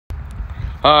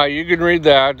You can read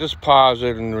that. Just pause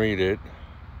it and read it.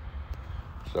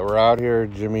 So we're out here at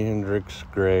Jimi Hendrix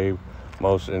grave,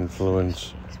 most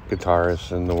influenced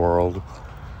guitarist in the world.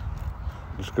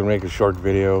 Just gonna make a short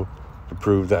video to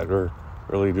prove that we're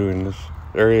really doing this.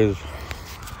 There he is.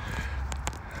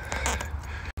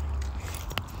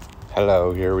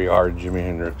 Hello, here we are at Jimi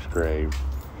Hendrix grave.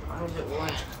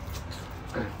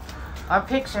 Our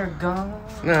pics are gone.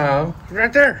 No,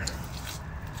 right there.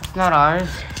 It's not ours.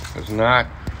 It's not.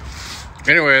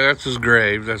 Anyway, that's his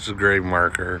grave. That's his grave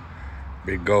marker.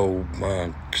 Big gold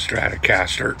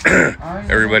Stratocaster.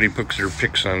 Everybody puts their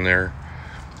pics on there.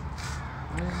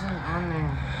 Why isn't on there?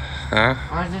 Huh?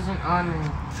 Why isn't on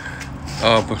there?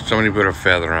 Oh, but somebody put a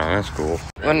feather on. That's cool.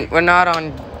 We're not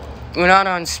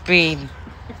on speed.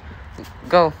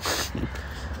 Go.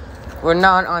 We're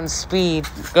not on speed.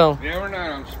 Go. Yeah, we're not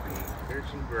on speed. There's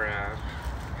some grass.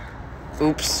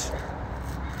 Oops.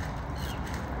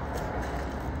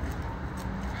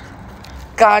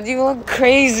 God, you look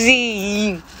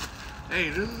crazy. Hey,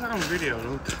 this is on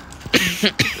video.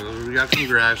 So we got some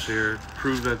grass here.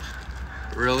 Prove that's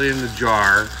really in the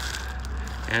jar.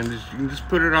 And you can just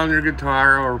put it on your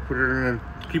guitar or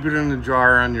keep it in the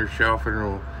jar on your shelf, and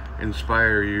it'll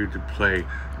inspire you to play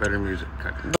better music.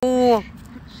 Ooh.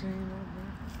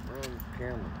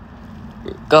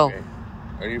 Go. Okay.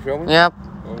 Are you filming? Yep.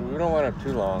 Well, we don't want it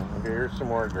too long. Okay, here's some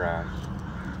more grass.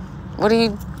 What are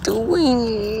you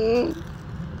doing?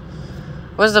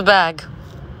 Where's the bag?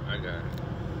 I got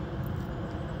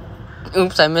it.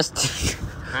 Oops, I missed it.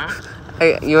 Huh?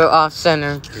 You're off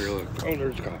center. Here, look. Oh,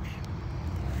 there's cops.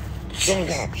 There's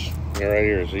cops. They're right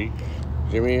here, see?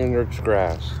 Jimi Hendrix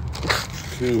Grass.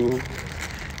 2.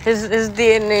 His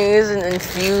DNA isn't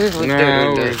infused with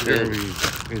No, it's going to be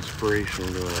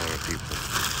inspirational to a lot of people.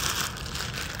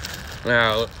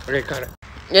 Now, okay, cut it.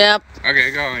 Yep.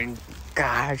 Okay, going.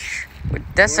 Gosh.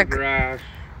 More grass.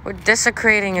 We're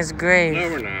desecrating his grave. No,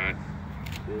 we're not.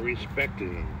 We're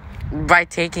respecting him. By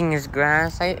taking his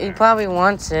grass. He probably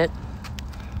wants it.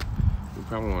 We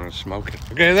probably want to smoke it.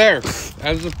 Okay, there.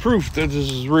 That's the proof that this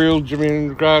is real Jimi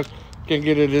Hendrix Grass. Can't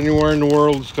get it anywhere in the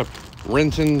world except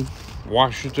Renton,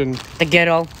 Washington. The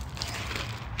ghetto.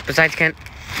 Besides Kent.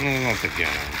 No, not the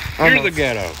ghetto. Almost. Here's the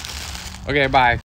ghetto. Okay, bye.